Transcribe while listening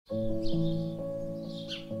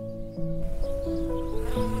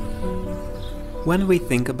When we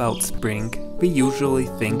think about spring, we usually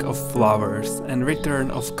think of flowers and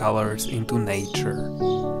return of colors into nature.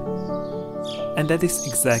 And that is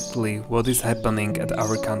exactly what is happening at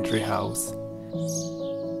our country house.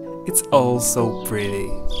 It's all so pretty.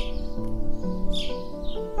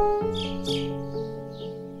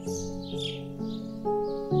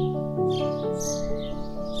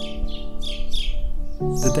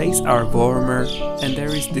 The days are warmer and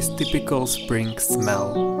there is this typical spring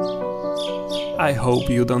smell. I hope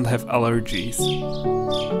you don't have allergies.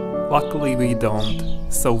 Luckily we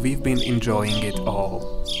don't, so we've been enjoying it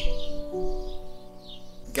all.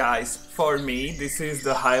 Guys, for me this is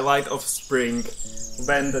the highlight of spring,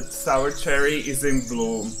 when the sour cherry is in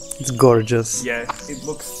bloom. It's gorgeous. Yeah, it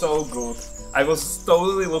looks so good. I was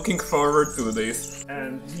totally looking forward to this.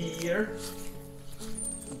 And here,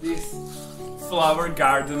 this flower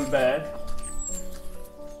garden bed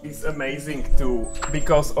is amazing too,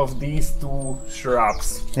 because of these two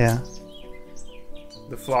shrubs. Yeah.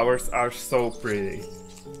 The flowers are so pretty.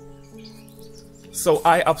 So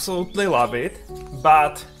I absolutely love it,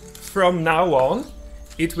 but from now on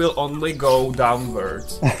it will only go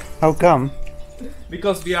downwards. How come?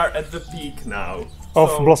 Because we are at the peak now.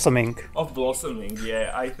 Of blossoming. Of blossoming,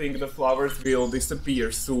 yeah. I think the flowers will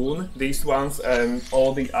disappear soon, these ones and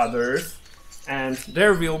all the others. And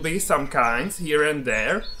there will be some kinds here and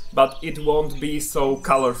there, but it won't be so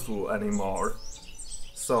colorful anymore.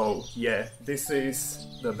 So yeah, this is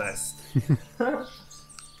the best.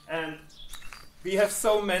 And we have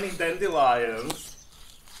so many dandelions.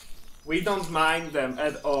 We don't mind them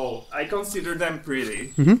at all. I consider them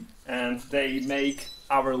pretty. And they make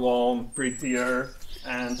our lawn prettier,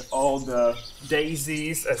 and all the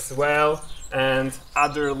daisies as well, and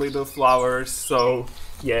other little flowers. So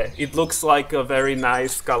yeah, it looks like a very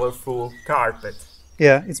nice colorful carpet.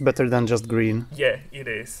 Yeah, it's better than just green. Yeah, it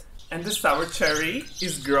is. And the sour cherry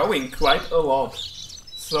is growing quite a lot.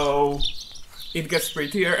 So it gets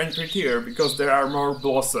prettier and prettier because there are more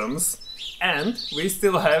blossoms. And we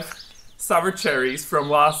still have sour cherries from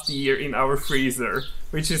last year in our freezer,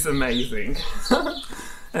 which is amazing.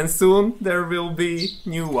 And soon there will be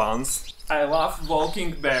new ones. I love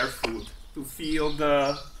walking barefoot to feel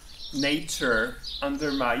the nature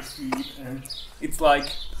under my feet, and it's like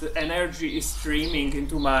the energy is streaming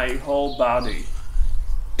into my whole body.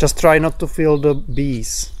 Just try not to feel the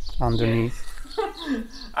bees underneath.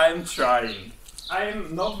 I'm trying.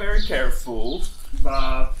 I'm not very careful,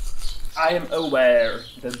 but I am aware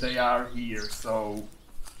that they are here, so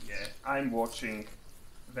yeah, I'm watching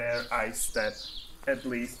where I step, at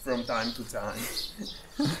least from time to time.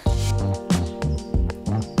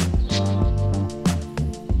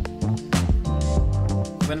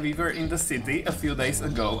 When we were in the city a few days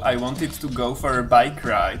ago, I wanted to go for a bike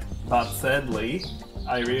ride, but sadly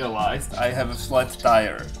I realized I have a flat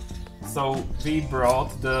tire. So we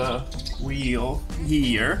brought the wheel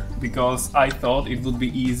here because I thought it would be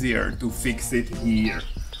easier to fix it here.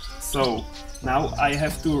 So now I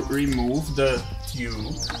have to remove the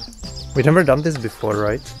tube. We've never done this before,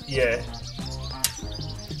 right? Yeah.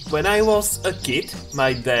 When I was a kid,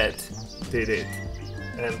 my dad did it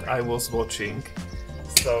and I was watching.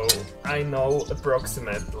 So I know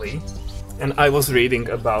approximately, and I was reading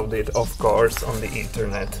about it, of course, on the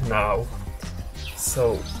internet now.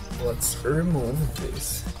 So let's remove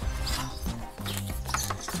this.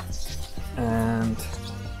 And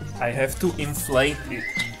I have to inflate it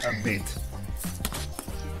a bit.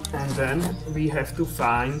 And then we have to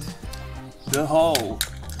find the hole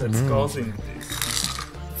that's causing this.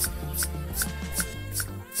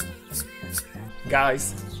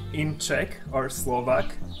 Guys, in Czech or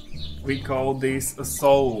Slovak, we call this a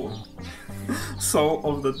sole. Sole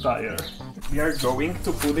of the tire. We are going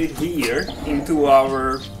to put it here into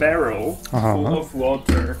our barrel full of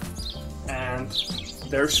water, and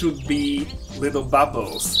there should be little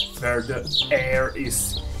bubbles where the air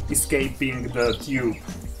is escaping the tube.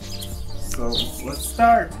 So let's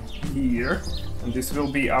start here, and this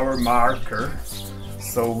will be our marker,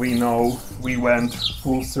 so we know we went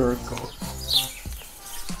full circle.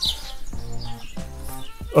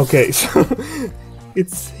 Okay, so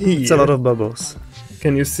it's here. It's a lot of bubbles.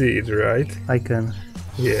 Can you see it, right? I can.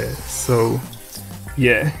 Yeah, so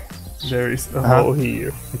yeah, there is a hole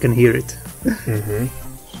here. I can hear it.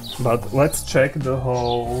 But let's check the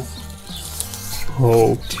whole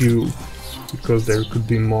tube, because there could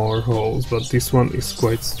be more holes, but this one is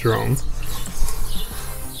quite strong.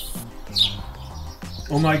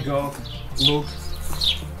 Oh my god, look.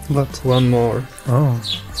 What? One more. Oh.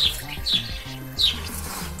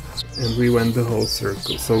 and we went the whole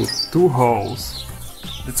circle. So 2 holes.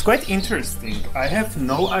 It's quite interesting. I have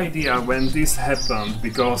no idea when this happened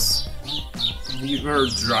because we were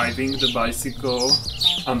driving the bicycle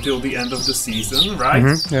until the end of the season,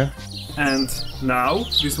 right? Yeah. And now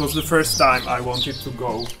this was the first time I wanted to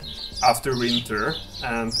go after winter,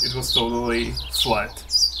 and it was totally flat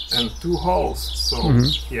and 2 holes. So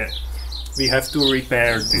yeah, we have to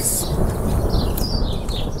repair this.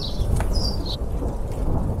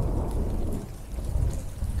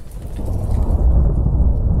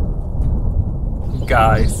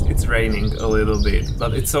 Guys, it's raining a little bit,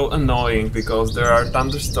 but it's so annoying because there are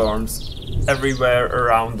thunderstorms everywhere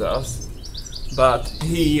around us. But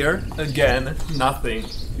here, again, nothing.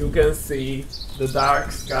 You can see the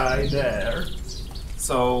dark sky there.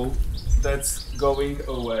 So that's going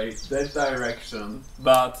away, that direction.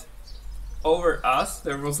 But over us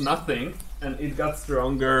there was nothing, and it got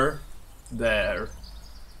stronger there.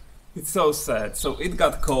 It's so sad. So it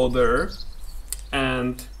got colder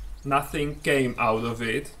and nothing came out of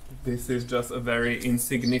it. This is just a very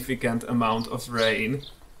insignificant amount of rain,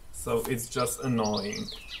 so it's just annoying.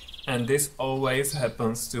 And this always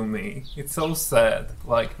happens to me. It's so sad.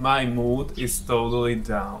 Like, my mood is totally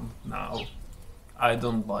down now. I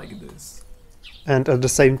don't like this. And at the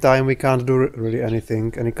same time we can't do really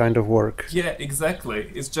anything, any kind of work. Yeah,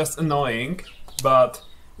 exactly. It's just annoying, but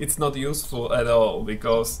it's not useful at all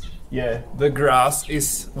because, yeah, the grass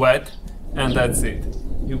is wet and that's it.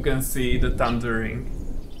 You can see the thundering.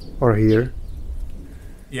 Or here.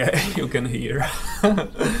 Yeah, you can hear.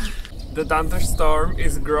 The thunderstorm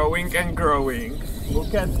is growing and growing.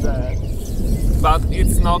 Look at that. But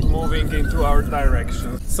it's not moving into our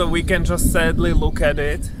direction. So we can just sadly look at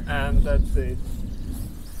it and that's it.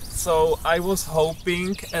 So I was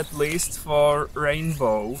hoping at least for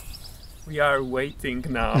rainbow. We are waiting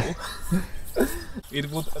now.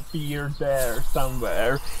 It would appear there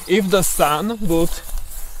somewhere if the sun would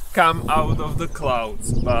come out of the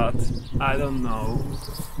clouds, but I don't know.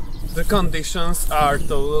 The conditions are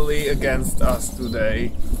totally against us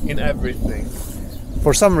today in everything.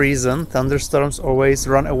 For some reason, thunderstorms always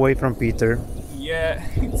run away from Peter. Yeah,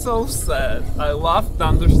 it's so sad. I love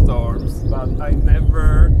thunderstorms, but I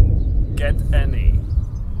never get any.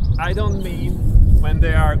 I don't mean when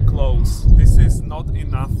they are close. This is not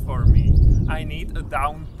enough for me. I need a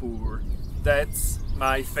downpour. That's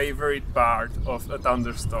my favorite part of a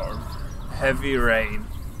thunderstorm. Heavy rain.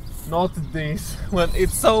 Not this, when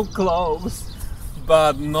it's so close,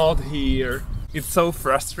 but not here. It's so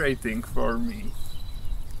frustrating for me.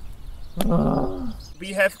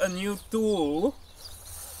 We have a new tool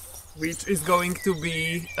which is going to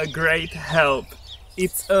be a great help.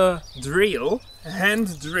 It's a drill, a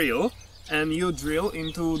hand drill, and you drill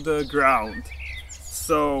into the ground.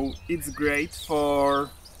 So it's great for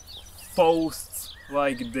posts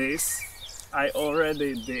like this. I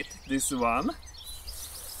already did this one.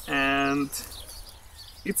 And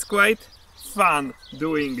it's quite fun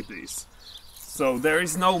doing this. So there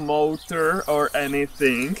is no motor or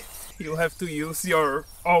anything. You have to use your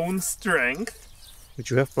own strength. Which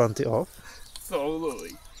you have plenty of.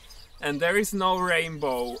 Totally. And there is no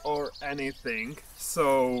rainbow or anything.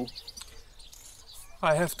 So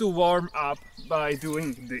I have to warm up by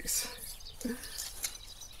doing this.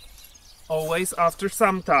 Always after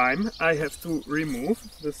some time I have to remove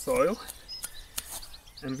the soil.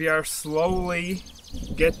 And we are slowly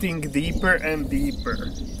getting deeper and deeper.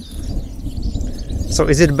 So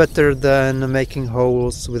is it better than making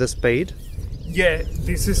holes with a spade? Yeah,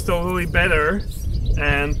 this is totally better,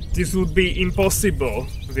 and this would be impossible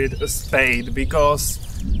with a spade because,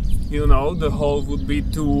 you know, the hole would be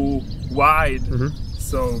too wide.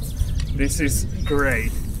 So this is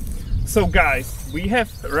great. So guys, we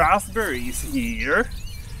have raspberries here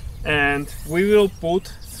and we will put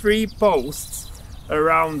 3 posts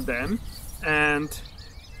around them, and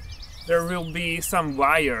there will be some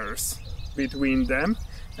wires between them,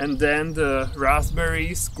 and then the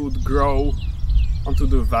raspberries could grow onto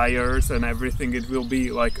the wires and everything. It will be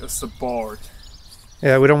like a support.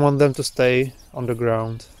 Yeah, we don't want them to stay on the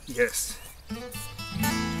ground. Yes.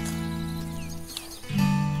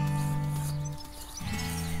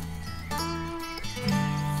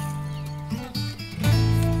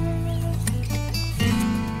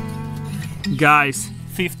 Guys,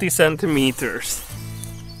 50 centimeters.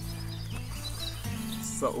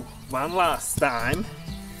 So one last time,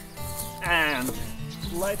 and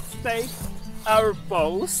let's take our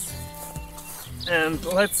post and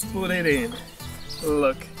let's put it in.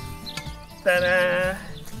 Look, ta-da!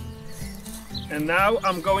 And now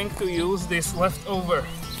I'm going to use this leftover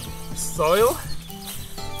soil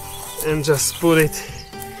and just put it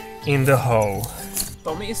in the hole.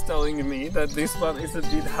 Tommy is telling me that this one is a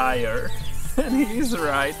bit higher, and he is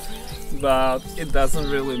right, but it doesn't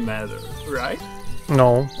really matter, right?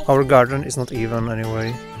 No, our garden is not even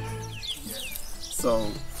anyway. So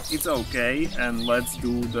it's okay, and let's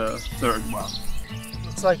do the third one.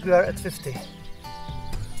 Looks like we are at 50.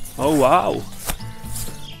 Oh wow!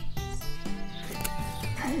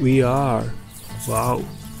 We are. Wow.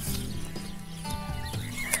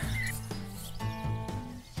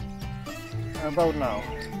 How about now?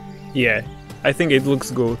 Yeah, I think it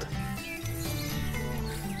looks good.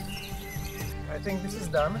 I think this is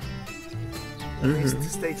done. At least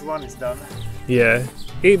stage 1 is done. Yeah,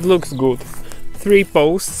 it looks good. 3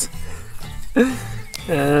 posts.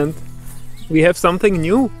 And we have something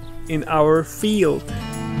new in our field.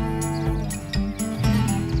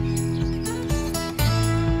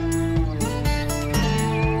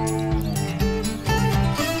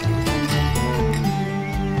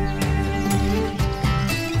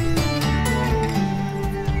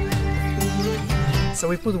 So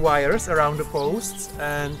we put wires around the posts,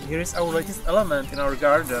 and here is our latest element in our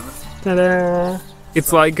garden. Ta-da!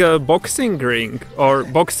 It's like a boxing ring or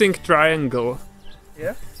boxing triangle.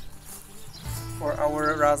 Yeah. For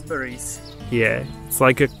our raspberries. Yeah, it's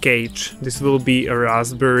like a cage. This will be a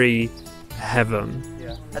raspberry heaven.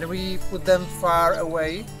 Yeah. And we put them far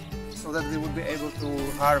away so that we would be able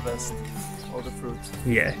to harvest all the fruit.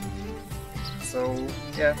 Yeah. So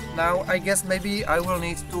yeah, now I guess maybe I will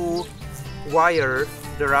need to wire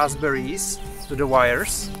the raspberries to the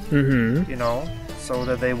wires, you know, so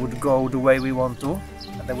that they would go the way we want to,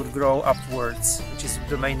 and they would grow upwards, which is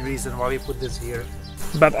the main reason why we put this here.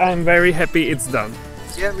 But I'm very happy it's done.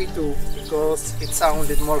 Yeah, me too, because it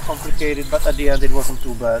sounded more complicated, but at the end it wasn't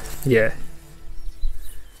too bad. Yeah.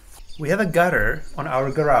 We have a gutter on our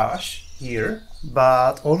garage here,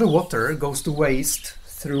 but all the water goes to waste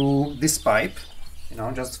through this pipe, you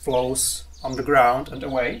know, just flows on the ground and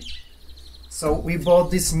away. So we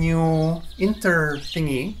bought this new inter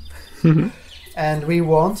thingy and we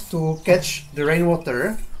want to catch the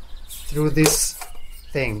rainwater through this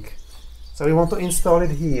thing. So we want to install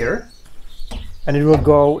it here, and it will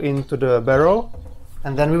go into the barrel,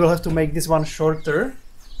 and then we will have to make this one shorter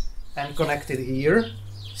and connect it here,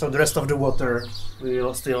 so the rest of the water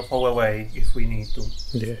will still fall away if we need to.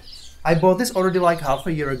 Yeah. I bought this already like half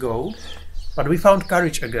a year ago, but we found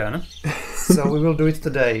courage again. So we will do it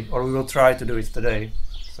today, or we will try to do it today.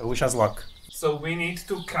 So wish us luck. So we need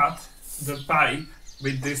to cut the pipe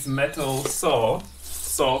with this metal saw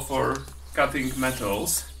for cutting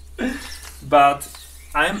metals. But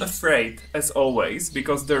I'm afraid, as always,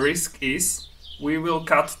 because the risk is we will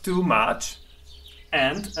cut too much,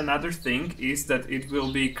 and another thing is that it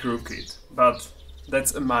will be crooked. But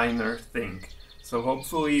that's a minor thing. So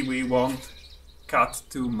hopefully we won't cut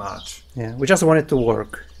too much. Yeah, we just want it to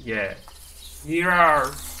work. Yeah. Here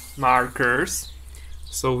are markers.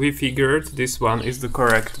 So we figured this one is the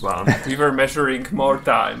correct one. We were measuring more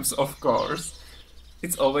times, of course.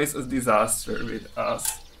 It's always a disaster with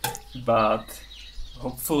us. But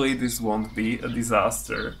hopefully this won't be a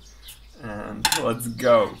disaster. And let's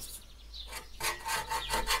go.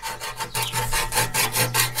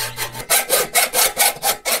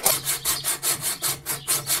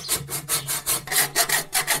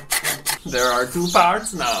 There are 2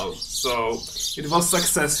 parts now, so it was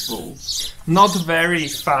successful. Not very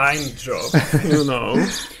fine job, you know.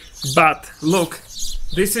 But look,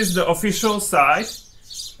 this is the official side,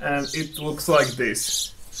 and it looks like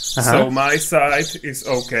this. So my side is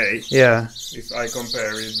okay. Yeah. If I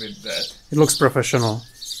compare it with that. It looks professional.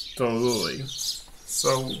 Totally.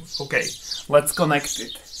 So, okay, let's connect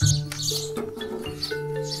it.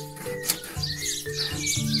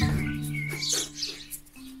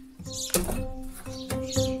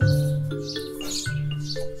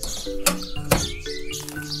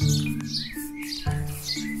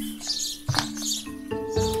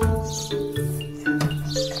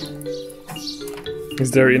 Is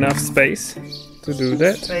there enough space to do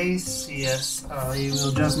that? Space, yes. I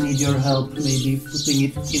will just need your help, maybe putting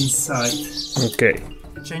it inside. Okay.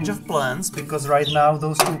 Change of plans, because right now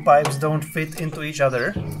those 2 pipes don't fit into each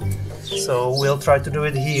other. So we'll try to do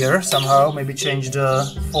it here somehow, maybe change the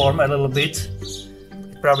form a little bit.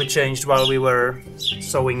 It probably changed while we were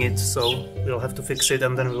sewing it, so we'll have to fix it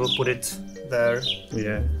and then we will put it there.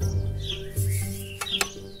 Yeah.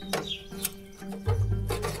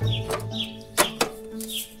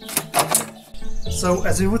 So,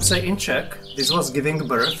 as we would say in Czech, this was giving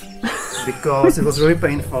birth, because it was really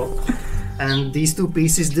painful, and these 2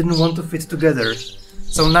 pieces didn't want to fit together.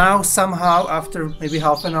 So now, somehow, after maybe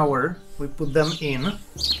half an hour, we put them in,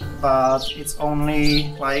 but it's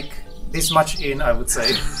only like this much in, I would say.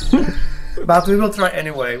 But we will try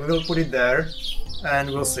anyway. We will put it there and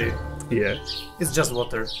we'll see. Yeah. It's just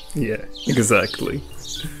water. Yeah, exactly.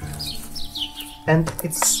 And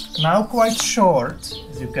it's now quite short,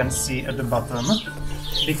 as you can see at the bottom,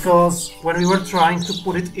 because when we were trying to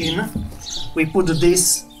put it in, we put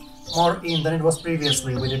this more in than it was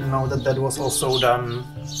previously. We didn't know that that was also done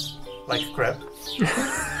like crap.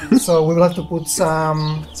 So we will have to put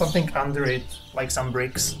something under it, like some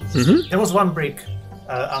bricks. Mm-hmm. There was one brick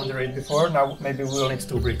under it before, now maybe we will need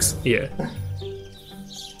 2 bricks. Yeah.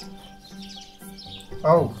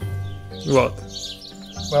 Oh, What?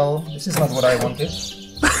 well, this is not what I wanted.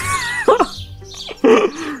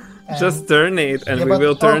 Just turn it and Yeah, we but-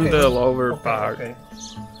 will turn okay. the lower Okay, part. okay.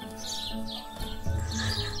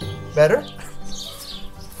 Better?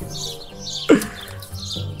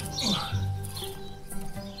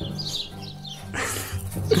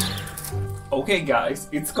 Okay guys,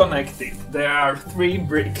 it's connected. There are 3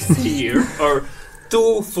 bricks here, or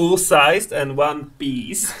 2 full-sized and 1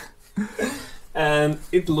 piece. And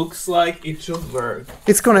it looks like it should work.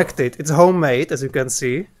 It's connected. It's homemade, as you can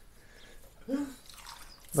see.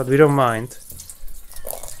 But we don't mind.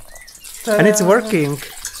 And it's working.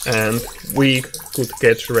 And we could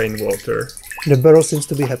catch rainwater. The burrow seems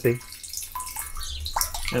to be happy.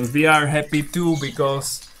 And we are happy too,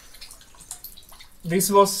 because this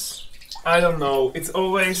was, I don't know, it's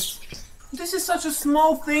always, this is such a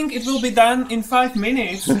small thing, it will be done in 5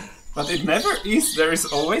 minutes. But it never is, there is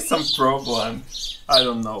always some problem. I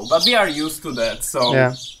don't know, but we are used to that, so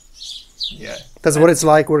Yeah. yeah. That's what it's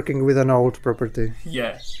like working with an old property.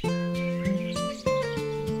 Yeah.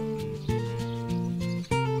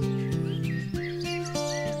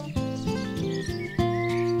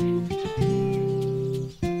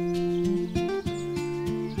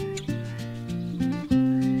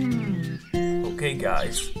 Okay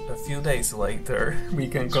guys, a few days later we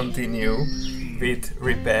can continue with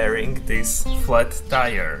repairing this flat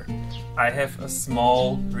tire. I have a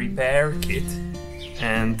small repair kit,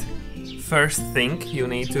 and first thing you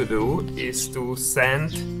need to do is to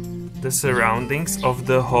sand the surroundings of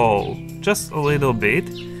the hole, just a little bit,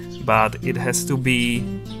 but it has to be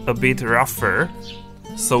a bit rougher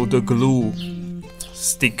so the glue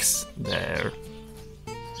sticks there.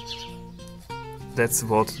 That's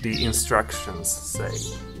what the instructions say.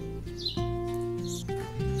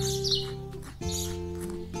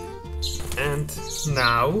 And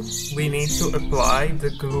now we need to apply the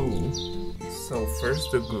glue. So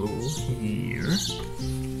first the glue here.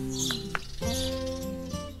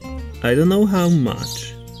 I don't know how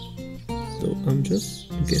much, so I'm just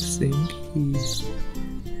guessing here.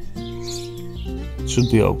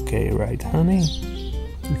 Should be okay, right, honey?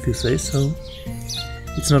 If you say so.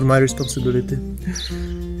 It's not my responsibility.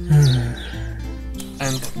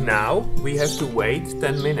 And now we have to wait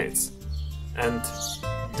 10 minutes and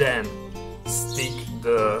then stick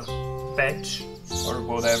the patch or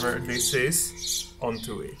whatever this is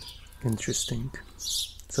onto it. Interesting.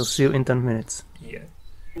 So see you in 10 minutes. Yeah.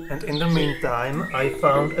 And in the meantime, I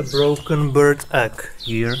found a broken bird egg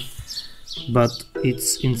here. But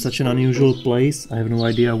it's in such an unusual place, I have no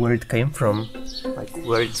idea where it came from. Like,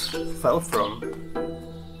 where it fell from.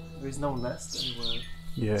 There is no nest anywhere.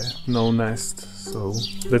 Yeah, no nest, so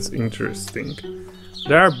that's interesting.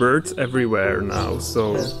 There are birds everywhere now,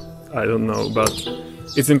 so I don't know, but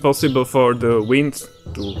it's impossible for the wind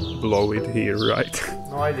to blow it here, right?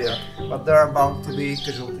 No idea. But there are bound to be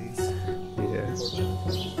casualties. Yeah.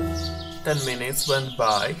 10 minutes went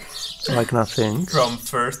by Like nothing. from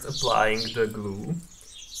first applying the glue,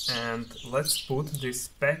 and let's put this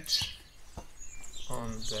patch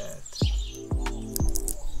on that.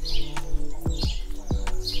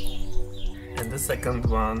 And the second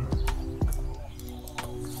one.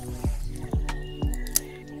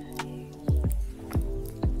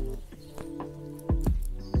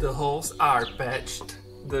 The holes are patched,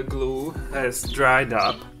 the glue has dried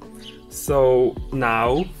up, so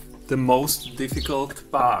now the most difficult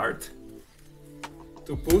part,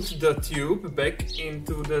 to put the tube back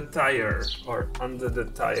into the tire or under the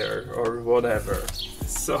tire or whatever.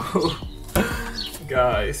 So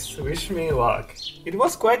guys, wish me luck. It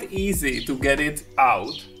was quite easy to get it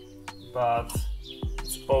out, but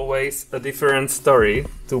it's always a different story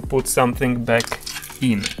to put something back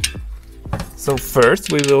in. So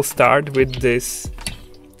first we will start with this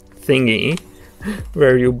thingy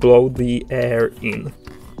where you blow the air in.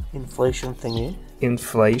 Inflation thingy.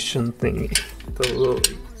 Inflation thingy.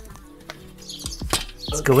 Totally.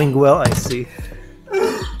 It's going well, I see.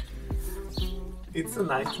 It's a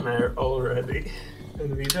nightmare already.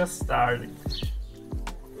 And we just started.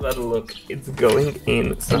 But look, it's going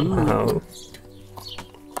in somehow.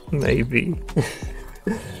 Maybe.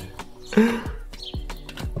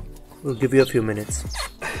 We'll give you a few minutes.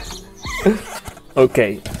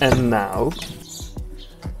 Okay, and now.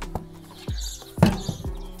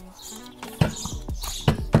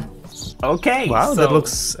 Okay. Wow, so, that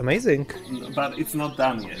looks amazing. But it's not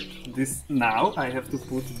done yet. This now I have to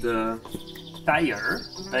put the tire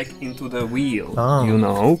back into the wheel, you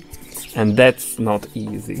know, and that's not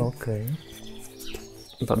easy. Okay.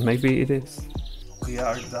 But maybe it is. We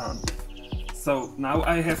are done. So now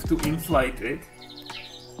I have to inflate it.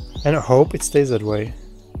 And I hope it stays that way.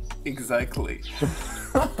 Exactly.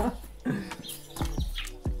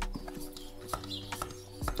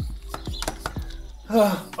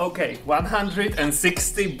 Okay,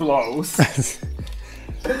 160 blows.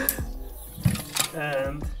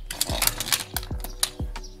 And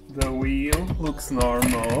the wheel looks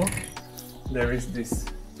normal. There is this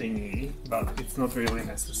thingy, but it's not really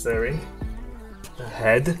necessary. A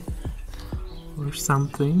head or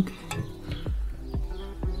something.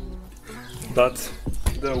 But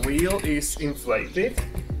the wheel is inflated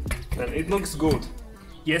and it looks good.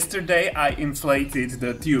 Yesterday I inflated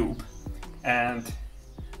the tube and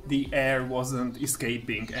the air wasn't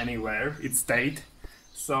escaping anywhere, it stayed,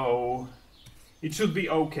 so it should be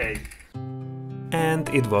okay. And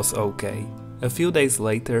it was okay. A few days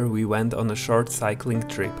later we went on a short cycling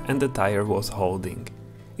trip and the tire was holding.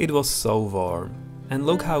 It was so warm, and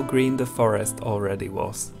look how green the forest already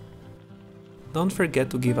was. Don't forget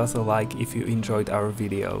to give us a like if you enjoyed our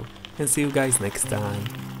video, and see you guys next time.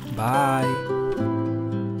 Bye!